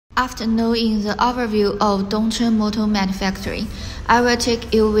After knowing the overview of DongCheng motor manufacturing, I will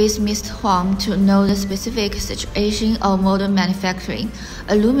take you with Mr. Huang to know the specific situation of motor manufacturing,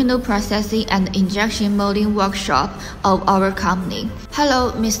 aluminum processing and injection molding workshop of our company.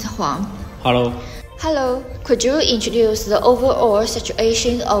 Hello, Mr. Huang. Hello. Hello. Could you introduce the overall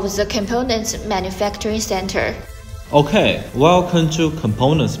situation of the components manufacturing center? Okay, welcome to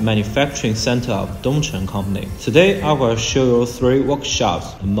Components Manufacturing Center of DongCheng Company. Today I will show you 3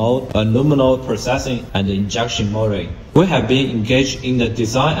 workshops: mold, aluminum processing, and injection molding. We have been engaged in the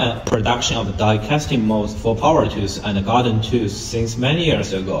design and production of die casting molds for power tools and garden tools since many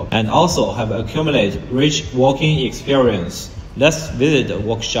years ago, and also have accumulated rich working experience. Let's visit the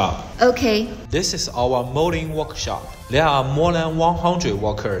workshop. Okay. This is our molding workshop. There are more than 100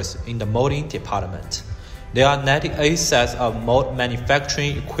 workers in the molding department. There are 98 sets of mold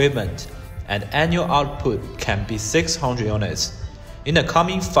manufacturing equipment, and annual output can be 600 units. In the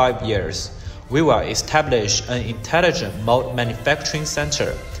coming 5 years, we will establish an intelligent mold manufacturing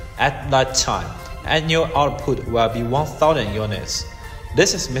center. At that time, annual output will be 1,000 units.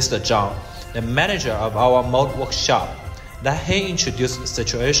 This is Mr. Zhang, the manager of our mold workshop. Let him introduce the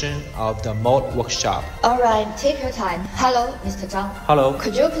situation of the mold workshop. Alright, take your time. Hello, Mr. Zhang. Hello.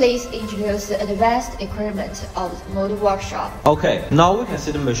 Could you please introduce the advanced equipment of the mold workshop? Okay, now we can see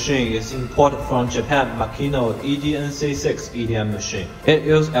the machine is imported from Japan Makino EDNC6 EDM machine. It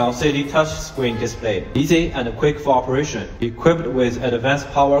uses LCD touchscreen display, easy and quick for operation, equipped with advanced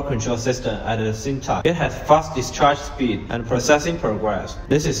power control system at the same time. It has fast discharge speed and processing progress.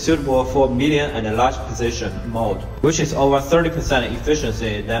 This is suitable for medium and large precision mold, which is over 30%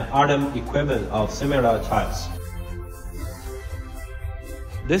 efficiency than other equipment of similar types.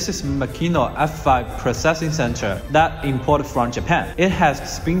 This is Makino F5 processing center that imported from Japan. It has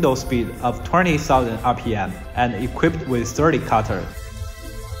spindle speed of 20,000 RPM and equipped with 30 cutters.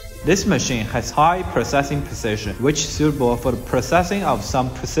 This machine has high processing precision, which is suitable for the processing of some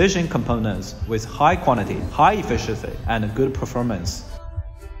precision components with high quantity, high efficiency, and good performance.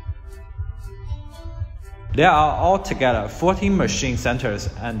 There are altogether 14 machine centers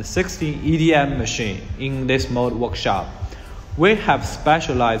and 16 EDM machines in this mold workshop. We have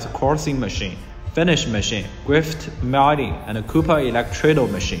specialized coursing machine, finish machine, grift melting, and Cooper electrodo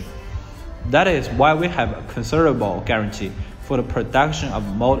machine. That is why we have a considerable guarantee for the production of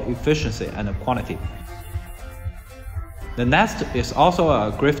mold efficiency and quantity. The next is also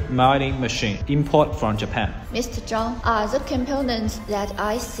a grift melting machine imported from Japan. Mr. Zhang, are the components that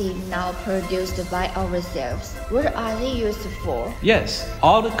I see now produced by ourselves? What are they used for? Yes,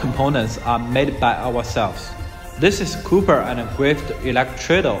 all the components are made by ourselves. This is Cooper and grift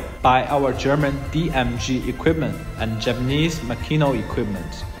electrodo by our German DMG equipment and Japanese Makino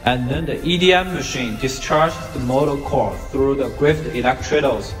equipment. And then the EDM machine discharges the motor core through the grift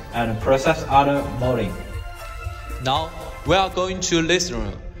electrodes and process other molding. Now, we are going to this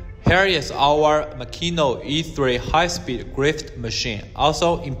room. Here is our Makino E3 high-speed grift machine,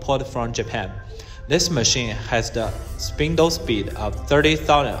 also imported from Japan. This machine has the spindle speed of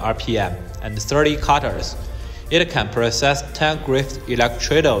 30,000 RPM and 30 cutters. It can process 10 grift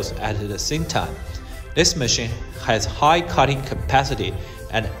electrodes at the same time. This machine has high cutting capacity,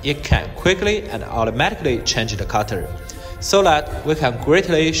 and it can quickly and automatically change the cutter, so that we can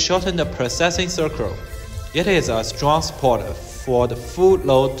greatly shorten the processing cycle. It is a strong support for the full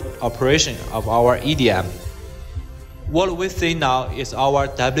load operation of our EDM. What we see now is our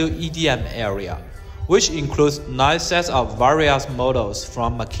WEDM area, which includes 9 sets of various models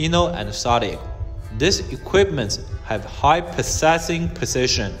from Makino and Sodic. These equipments have high processing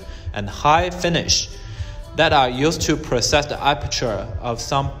precision and high finish that are used to process the aperture of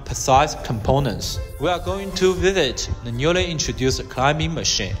some precise components. We are going to visit the newly introduced climbing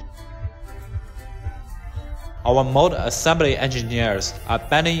machine. Our mold assembly engineers are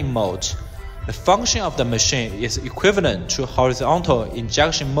bending mold. The function of the machine is equivalent to horizontal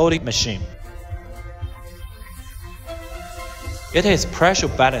injection molding machine. It is pressure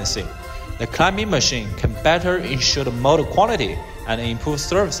balancing. The climbing machine can better ensure the mold quality and improve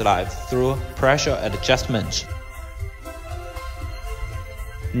service life through pressure adjustment.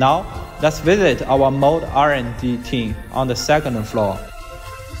 Now, let's visit our mold R&D team on the 2nd floor.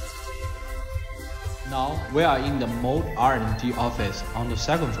 Now, we are in the mold R&D office on the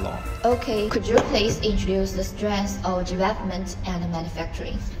 2nd floor. Okay, could you please introduce the strengths of development and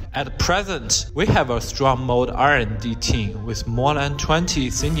manufacturing? At present, we have a strong mold R&D team with more than 20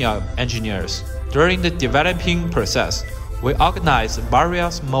 senior engineers. During the developing process, we organize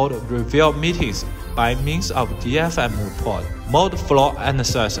various mold review meetings by means of DFM report, mold flow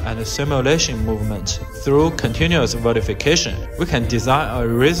analysis and simulation movement. Through continuous verification, we can design a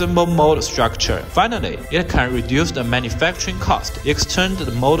reasonable mold structure. Finally, it can reduce the manufacturing cost, extend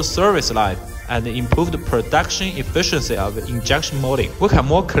the mold service life, and improve the production efficiency of injection molding. We can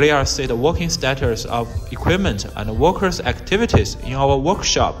more clearly see the working status of equipment and workers' activities in our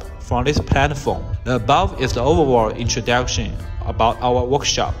workshop from this platform. The above is the overall introduction about our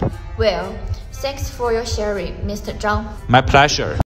workshop. Well, thanks for your sharing, Mr. Zhang. My pleasure.